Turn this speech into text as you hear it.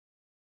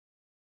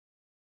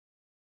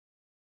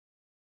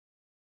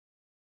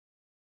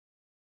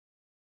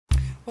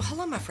Well,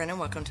 hello my friend and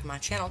welcome to my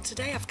channel.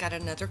 Today I've got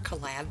another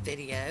collab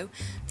video.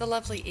 The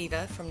lovely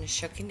Eva from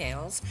Noshke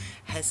Nails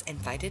has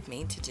invited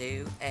me to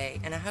do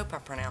and I hope I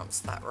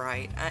pronounced that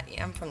right.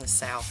 I'm from the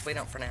South. We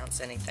don't pronounce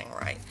anything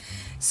right.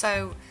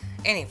 So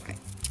anyway,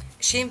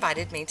 she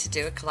invited me to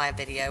do a collab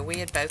video. We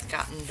had both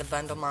gotten the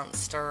Bundle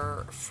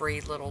Monster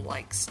free little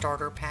like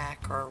starter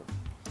pack or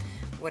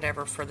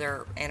whatever for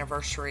their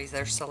anniversaries,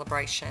 their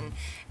celebration,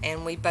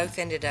 and we both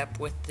ended up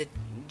with the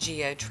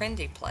Geo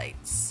Trendy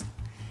plates.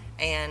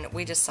 And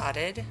we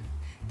decided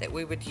that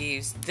we would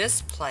use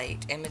this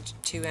plate,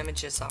 two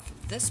images off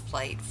of this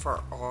plate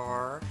for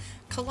our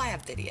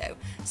collab video.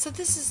 So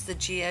this is the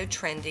Geo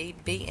Trendy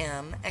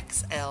BM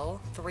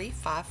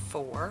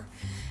XL354,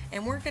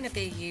 and we're going to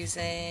be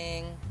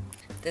using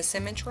this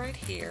image right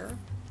here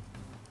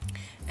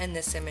and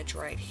this image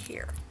right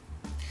here.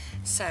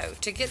 So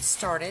to get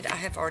started, I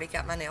have already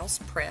got my nails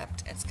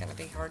prepped. It's going to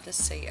be hard to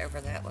see over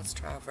that. Let's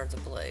try over the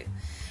blue.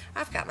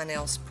 I've got my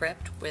nails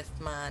prepped with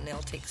my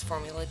Nailtix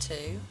Formula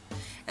 2,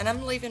 and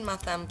I'm leaving my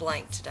thumb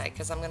blank today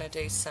because I'm going to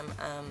do some,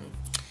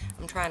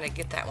 I'm trying to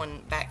get that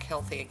one back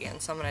healthy again,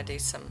 so I'm going to do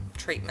some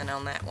treatment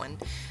on that one.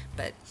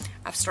 But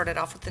I've started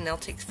off with the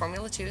Nailtix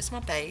Formula 2 as my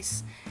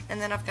base,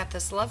 and then I've got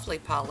this lovely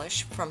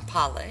polish from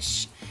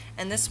Polish,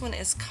 and this one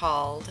is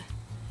called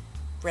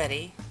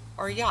Ready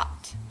or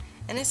Yacht.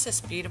 And it's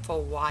this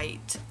beautiful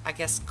white, I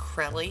guess,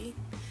 crelly.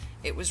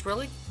 It was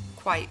really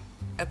quite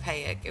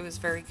opaque. It was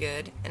very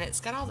good. And it's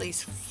got all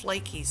these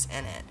flakies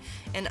in it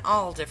in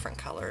all different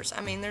colors.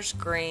 I mean, there's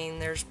green,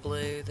 there's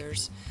blue,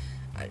 there's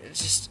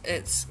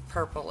it's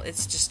purple.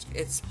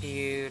 It's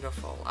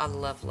beautiful. I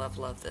love, love,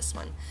 love this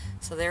one.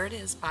 So there it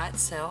is by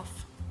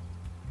itself.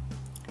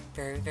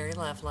 Very, very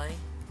lovely.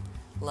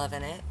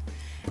 Loving it.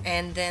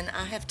 And then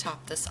I have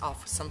topped this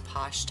off with some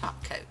Posh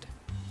top coat.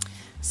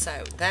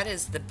 So that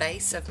is the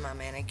base of my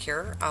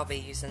manicure. I'll be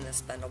using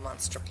this Bundle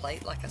Monster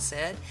plate, like I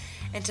said.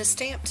 And to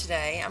stamp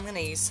today, I'm going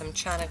to use some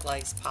China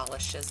Glaze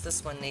polishes.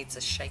 This one needs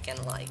a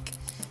shaking like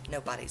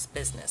nobody's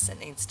business. It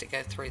needs to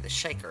go through the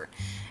shaker.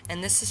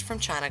 And this is from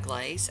China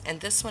Glaze. And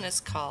this one is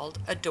called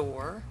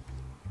Adore.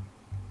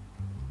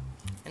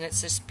 And it's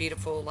this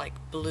beautiful like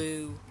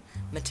blue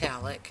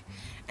metallic.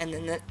 And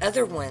then the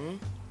other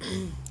one,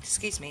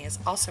 excuse me, is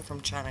also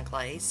from China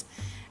Glaze.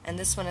 And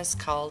this one is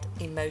called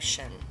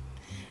Emotion.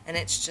 And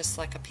it's just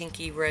like a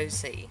pinky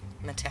rosy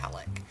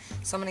metallic.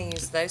 So I'm going to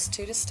use those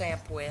two to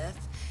stamp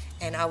with,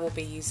 and I will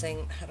be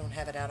using, I don't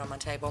have it out on my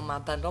table, my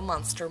Bundle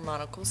Monster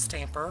monocle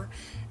stamper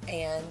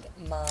and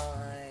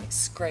my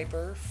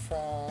scraper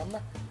from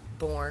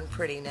Born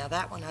Pretty. Now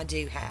that one I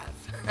do have.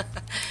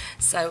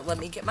 So let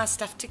me get my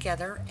stuff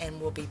together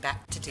and we'll be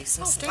back to do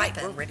some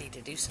stamping. We're ready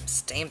to do some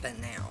stamping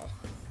now.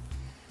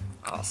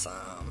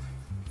 Awesome.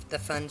 The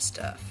fun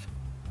stuff.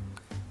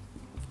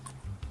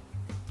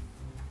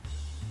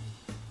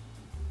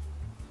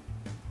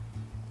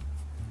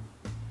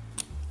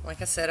 Like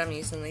I said, I'm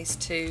using these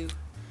two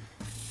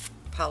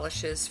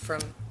polishes from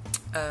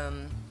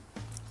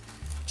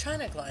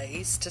China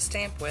Glaze to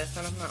stamp with,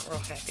 and I'm not real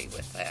happy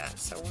with that.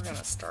 So we're going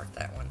to start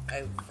that one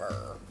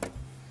over.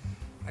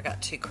 I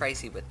got too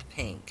crazy with the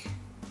pink.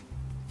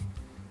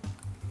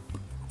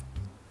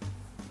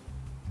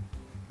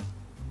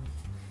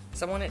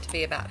 So I want it to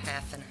be about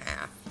half and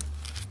half.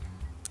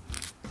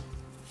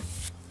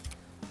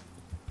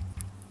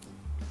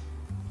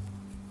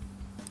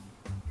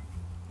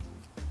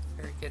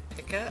 Good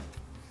pickup.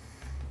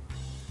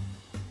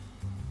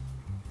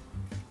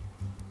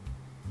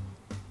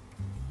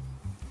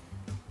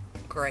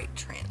 Great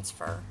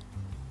transfer.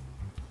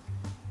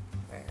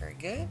 Very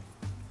good.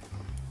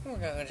 We're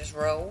going to just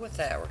roll with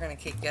that. We're going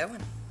to keep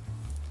going.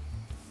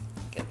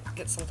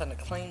 Get something to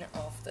clean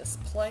off this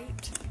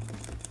plate.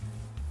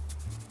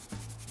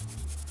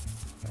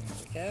 There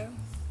we go.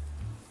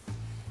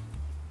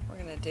 We're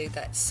going to do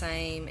that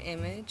same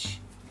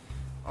image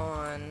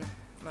on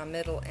my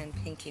middle and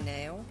pinky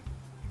nail.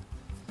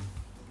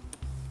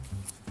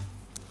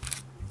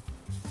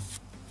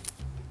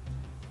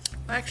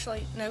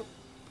 Actually, nope.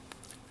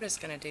 We're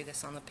just going to do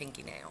this on the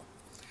pinky nail.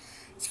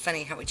 It's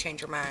funny how we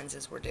change our minds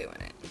as we're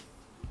doing it.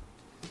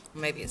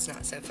 Maybe it's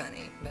not so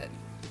funny, but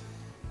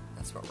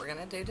that's what we're going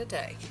to do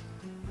today.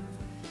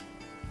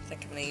 I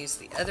think I'm going to use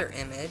the other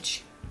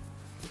image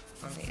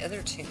on the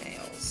other two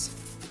nails.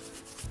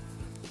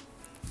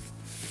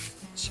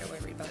 Show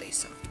everybody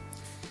some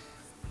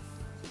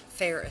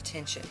fair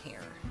attention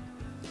here.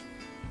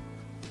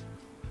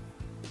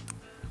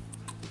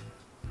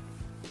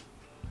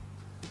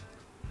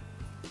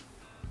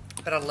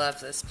 But I love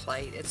this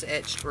plate. It's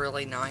etched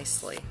really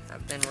nicely.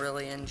 I've been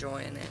really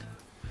enjoying it.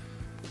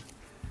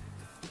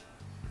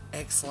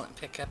 Excellent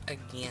pickup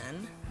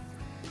again.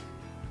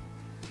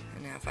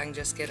 And now if I can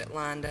just get it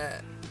lined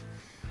up.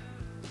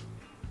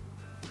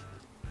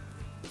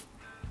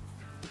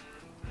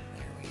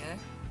 There we go.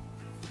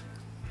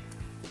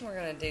 We're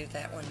going to do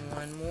that one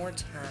more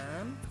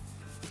time.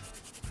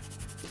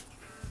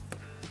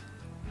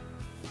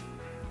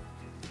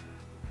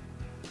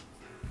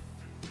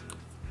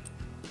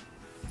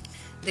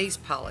 These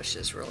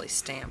polishes really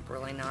stamp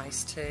really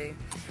nice too.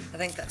 I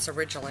think that's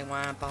originally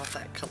why I bought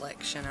that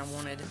collection. I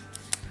wanted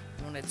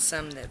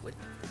some that would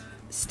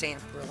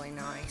stamp really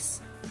nice.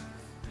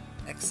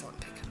 Excellent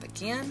pickup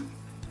again.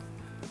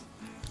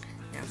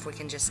 Now if we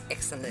can just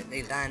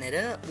excellently line it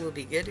up, we'll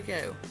be good to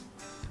go.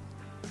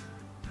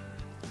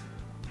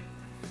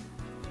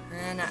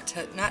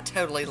 Not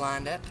totally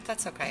lined up, but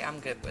that's okay. I'm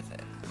good with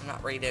it. I'm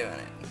not redoing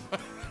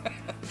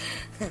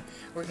it.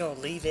 We're going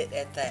to leave it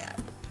at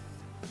that.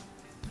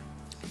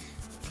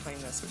 Clean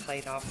this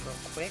plate off real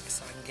quick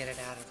so I can get it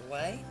out of the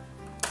way.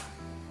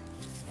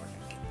 We're going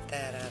to get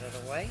that out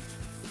of the way.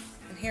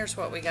 And here's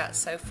what we got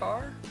so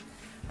far.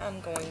 I'm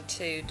going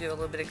to do a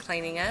little bit of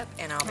cleaning up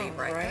and I'll be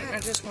right back. I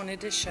just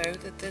wanted to show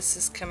that this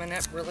is coming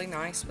up really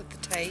nice with the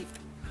tape.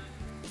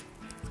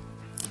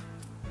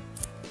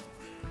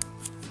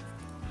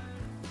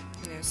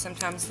 You know,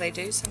 sometimes they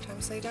do,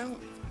 sometimes they don't.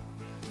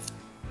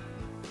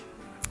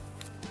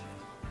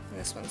 And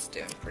this one's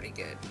doing pretty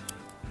good.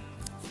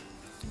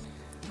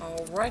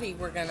 Alrighty,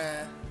 we're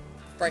gonna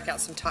break out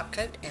some top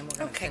coat and we're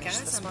gonna finish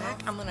this one off.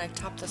 I'm gonna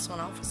top this one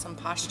off with some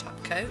Posh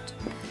top coat.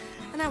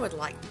 And I would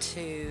like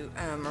to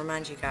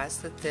remind you guys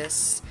that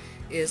this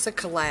is a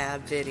collab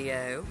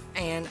video,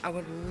 and I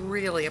would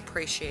really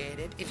appreciate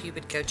it if you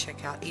would go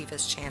check out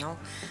Eva's channel.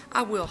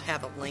 I will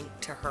have a link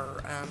to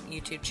her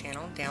YouTube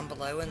channel down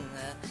below in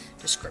the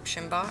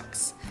description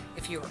box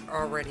if you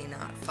are already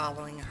not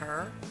following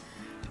her.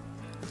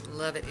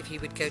 Love it if you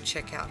would go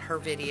check out her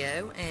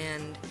video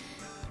and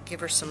give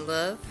her some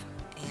love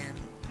and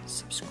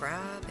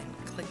subscribe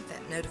and click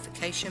that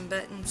notification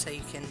button so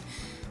you can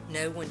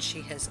know when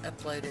she has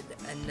uploaded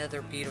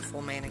another beautiful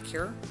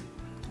manicure.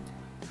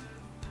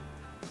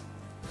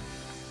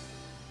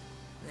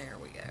 There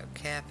we go,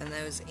 capping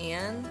those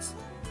ends.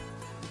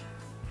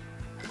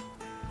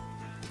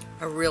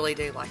 I really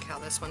do like how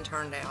this one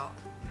turned out.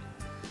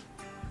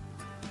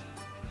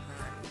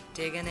 I'm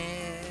digging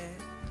it,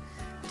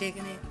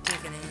 digging it,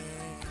 digging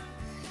it.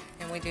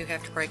 And we do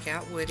have to break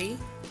out Woody.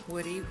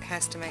 Woody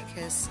has to make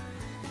his,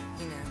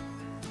 you know,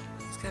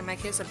 he's going to make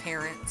his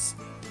appearance.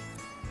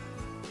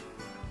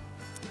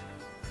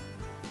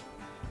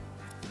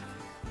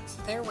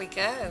 There we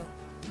go.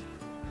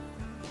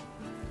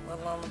 A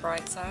little on the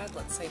bright side.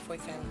 Let's see if we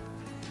can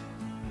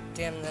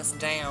dim this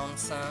down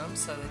some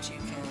so that you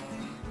can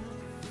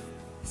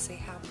see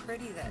how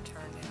pretty that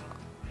turned out.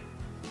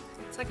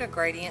 It's like a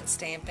gradient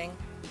stamping.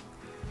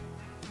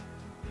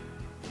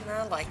 And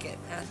I like it.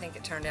 I think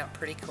it turned out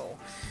pretty cool.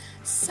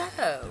 So,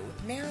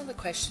 now the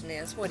question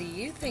is, what do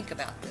you think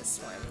about this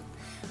one?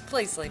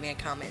 Please leave me a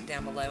comment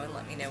down below and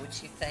let me know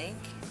what you think.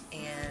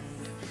 And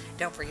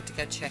don't forget to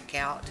go check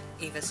out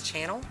Eva's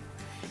channel.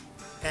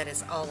 That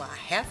is all I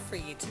have for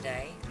you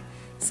today.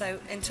 So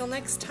until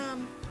next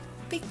time,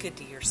 be good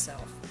to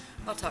yourself.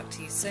 I'll talk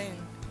to you soon.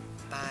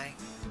 Bye.